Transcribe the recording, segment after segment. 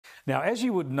Now, as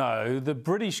you would know, the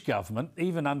British government,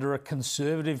 even under a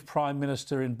Conservative Prime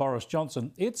Minister in Boris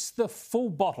Johnson, it's the full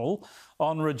bottle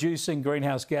on reducing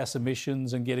greenhouse gas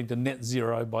emissions and getting to net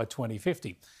zero by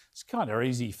 2050. It's kind of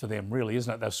easy for them, really,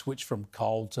 isn't it? They've switched from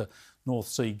coal to North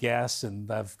Sea gas and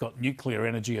they've got nuclear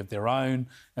energy of their own,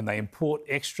 and they import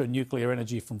extra nuclear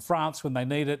energy from France when they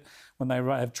need it, when they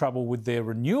have trouble with their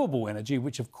renewable energy,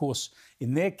 which, of course,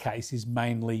 in their case is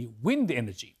mainly wind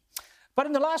energy. But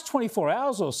in the last 24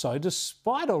 hours or so,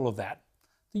 despite all of that,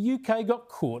 the UK got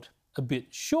caught a bit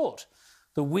short.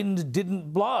 The wind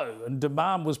didn't blow and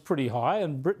demand was pretty high,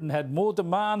 and Britain had more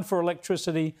demand for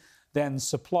electricity than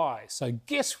supply. So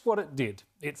guess what it did?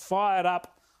 It fired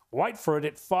up, wait for it,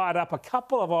 it fired up a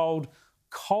couple of old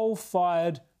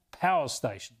coal-fired power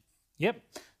stations. Yep,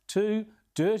 two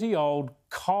dirty old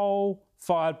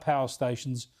coal-fired power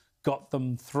stations got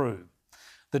them through.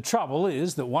 The trouble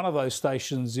is that one of those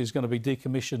stations is going to be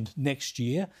decommissioned next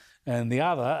year and the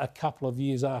other a couple of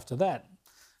years after that.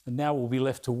 And now we'll be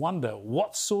left to wonder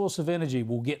what source of energy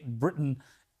will get Britain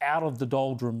out of the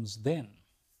doldrums then.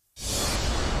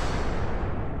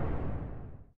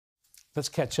 Let's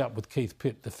catch up with Keith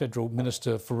Pitt, the Federal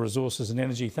Minister for Resources and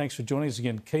Energy. Thanks for joining us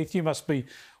again, Keith. You must be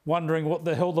wondering what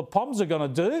the hell the Poms are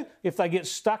going to do if they get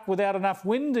stuck without enough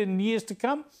wind in years to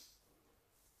come.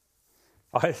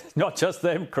 Not just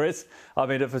them, Chris. I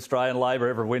mean, if Australian Labor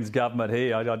ever wins government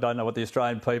here, I don't know what the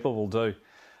Australian people will do.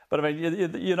 But I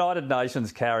mean, the United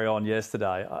Nations carry on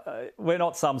yesterday. We're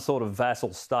not some sort of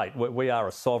vassal state. We are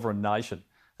a sovereign nation.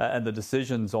 And the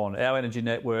decisions on our energy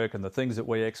network and the things that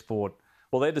we export,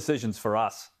 well, they're decisions for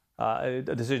us,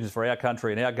 decisions for our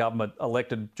country and our government,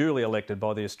 duly elected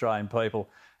by the Australian people.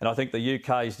 And I think the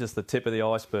UK is just the tip of the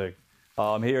iceberg.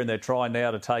 I'm hearing they're trying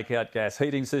now to take out gas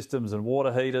heating systems and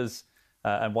water heaters.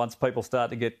 And once people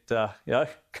start to get,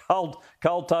 cold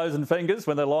toes and fingers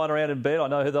when they're lying around in bed, I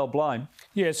know who they'll blame.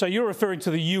 Yeah, so you're referring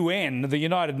to the UN, the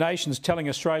United Nations, telling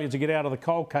Australia to get out of the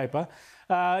coal caper.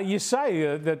 You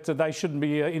say that they shouldn't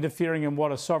be interfering in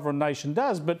what a sovereign nation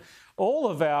does, but all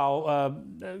of our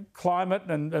climate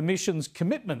and emissions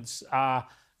commitments are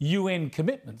UN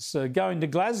commitments. Going to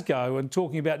Glasgow and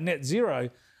talking about net zero,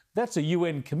 that's a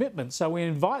UN commitment. So we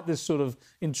invite this sort of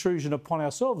intrusion upon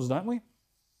ourselves, don't we?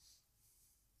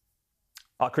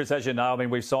 Chris, as you know, I mean,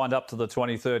 we've signed up to the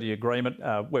 2030 agreement.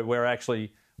 We're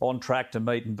actually on track to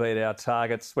meet and beat our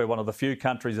targets. We're one of the few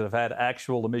countries that have had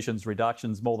actual emissions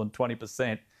reductions more than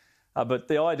 20%. But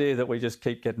the idea that we just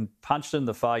keep getting punched in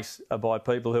the face by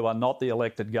people who are not the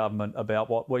elected government about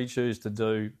what we choose to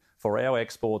do for our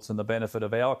exports and the benefit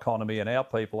of our economy and our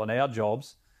people and our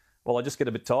jobs, well, I just get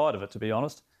a bit tired of it, to be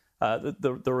honest.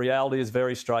 The reality is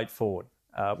very straightforward.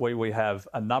 We have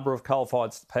a number of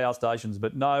coal-fired power stations,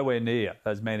 but nowhere near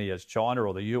as many as China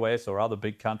or the US or other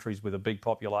big countries with a big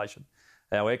population.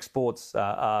 Our exports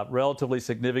are relatively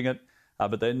significant,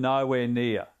 but they're nowhere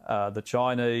near the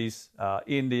Chinese,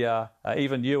 India,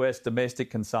 even US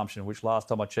domestic consumption, which last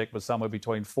time I checked was somewhere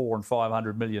between 400 and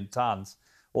 500 million tonnes.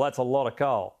 Well, that's a lot of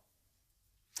coal.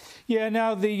 Yeah,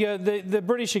 now the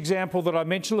British example that I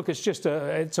mentioned, look,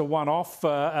 it's a one-off,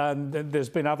 and there's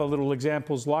been other little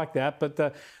examples like that,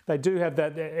 but they do have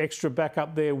that extra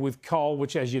backup there with coal,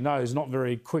 which, as you know, is not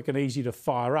very quick and easy to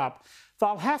fire up.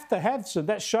 They'll have to have some.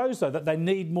 That shows, though, that they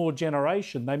need more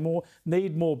generation. They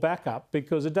need more backup,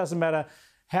 because it doesn't matter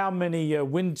how many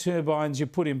wind turbines you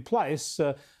put in place,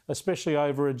 especially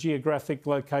over a geographic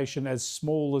location as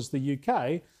small as the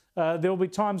UK. There'll be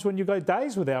times when you go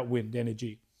days without wind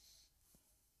energy.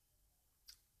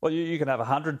 Well, you can have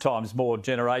 100 times more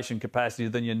generation capacity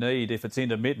than you need if it's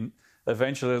intermittent.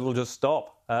 Eventually, it'll just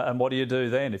stop. And what do you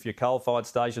do then? If your coal-fired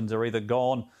stations are either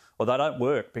gone or they don't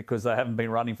work because they haven't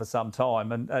been running for some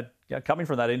time. And coming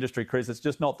from that industry, Chris, it's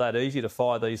just not that easy to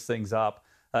fire these things up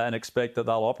and expect that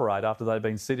they'll operate after they've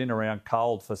been sitting around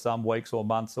cold for some weeks or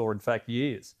months or, in fact,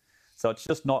 years. So it's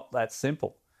just not that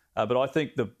simple. But I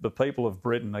think the people of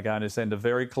Britain are going to send a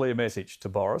very clear message to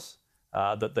Boris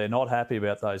that they're not happy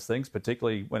about those things,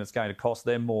 particularly when it's going to cost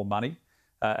them more money.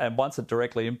 And once it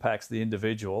directly impacts the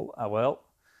individual, well,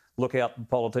 look out for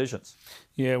politicians.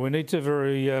 Yeah, we need to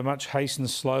very much hasten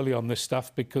slowly on this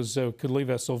stuff, because we could leave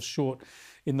ourselves short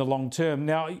in the long term.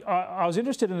 Now, I was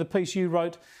interested in the piece you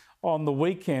wrote on the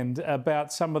weekend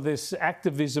about some of this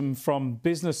activism from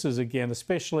businesses again,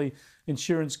 especially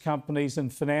insurance companies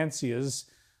and financiers,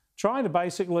 trying to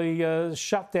basically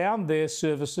shut down their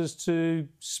services to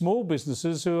small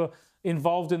businesses who are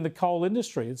involved in the coal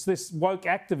industry. It's this woke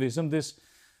activism, this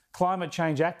climate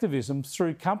change activism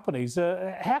through companies.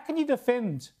 How can you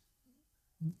defend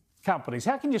companies?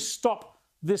 How can you stop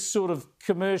this sort of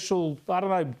commercial,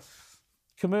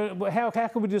 how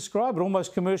can we describe it?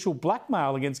 Almost commercial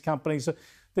blackmail against companies.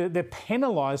 They're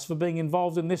penalised for being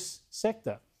involved in this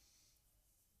sector.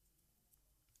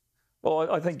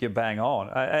 Well, I think you're bang on.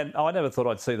 And I never thought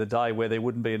I'd see the day where there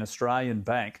wouldn't be an Australian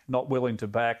bank not willing to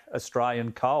back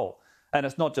Australian coal. And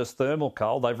it's not just thermal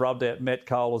coal. They've rubbed out met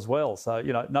coal as well. So,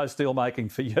 you know, no steel making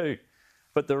for you.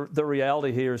 But the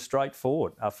reality here is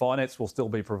straightforward. Finance will still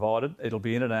be provided. It'll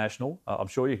be international. I'm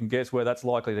sure you can guess where that's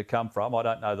likely to come from. I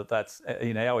don't know that that's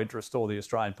in our interest or the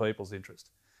Australian people's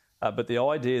interest. But the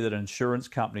idea that insurance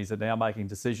companies are now making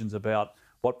decisions about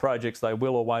what projects they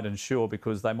will or won't insure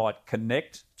because they might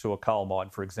connect to a coal mine,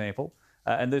 for example.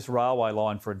 And this railway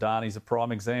line for Adani is a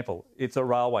prime example. It's a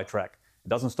railway track. It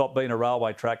doesn't stop being a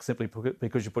railway track simply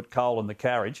because you put coal in the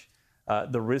carriage.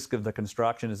 The risk of the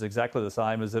construction is exactly the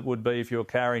same as it would be if you were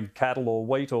carrying cattle or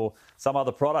wheat or some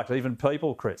other product, even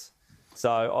people, Chris.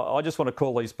 So I just want to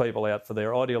call these people out for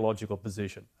their ideological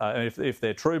position. And if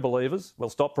they're true believers, we'll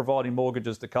stop providing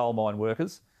mortgages to coal mine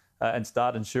workers and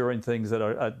start insuring things that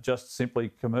are just simply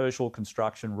commercial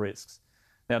construction risks.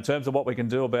 Now, in terms of what we can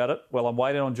do about it, well, I'm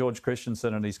waiting on George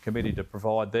Christensen and his committee to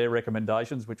provide their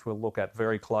recommendations, which we'll look at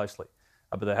very closely.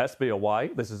 But there has to be a way.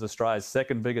 This is Australia's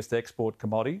second biggest export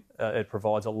commodity. It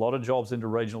provides a lot of jobs into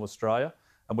regional Australia,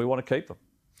 and we want to keep them.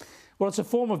 Well, it's a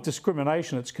form of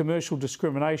discrimination. It's commercial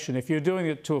discrimination. If you're doing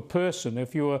it to a person,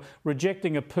 if you're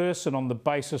rejecting a person on the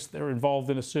basis they're involved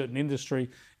in a certain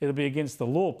industry, it'll be against the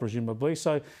law, presumably.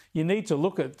 So you need to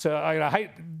look at, I hate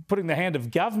putting the hand of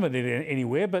government in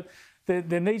anywhere, but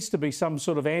there needs to be some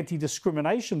sort of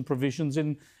anti-discrimination provisions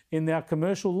in our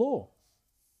commercial law.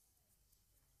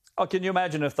 Oh, can you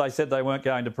imagine if they said they weren't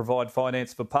going to provide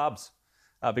finance for pubs?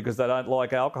 Because they don't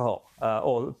like alcohol,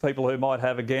 or people who might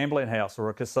have a gambling house or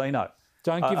a casino.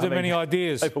 Don't give them any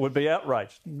ideas. People would be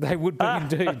outraged. They would be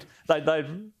indeed. They'd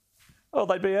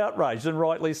be outraged, and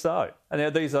rightly so. And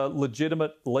now these are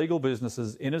legitimate legal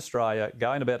businesses in Australia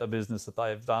going about a business that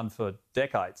they have done for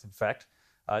decades, in fact.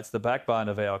 It's the backbone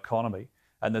of our economy.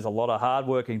 And there's a lot of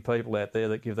hard-working people out there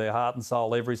that give their heart and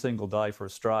soul every single day for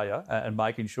Australia and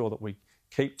making sure that we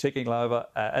keep ticking over.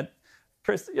 And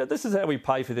Chris, this is how we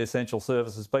pay for the essential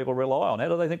services people rely on. How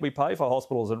do they think we pay for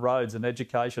hospitals and roads and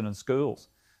education and schools?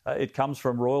 It comes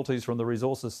from royalties from the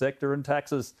resources sector and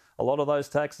taxes. A lot of those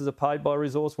taxes are paid by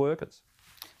resource workers.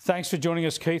 Thanks for joining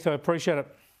us, Keith. I appreciate it.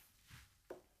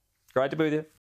 Great to be with you.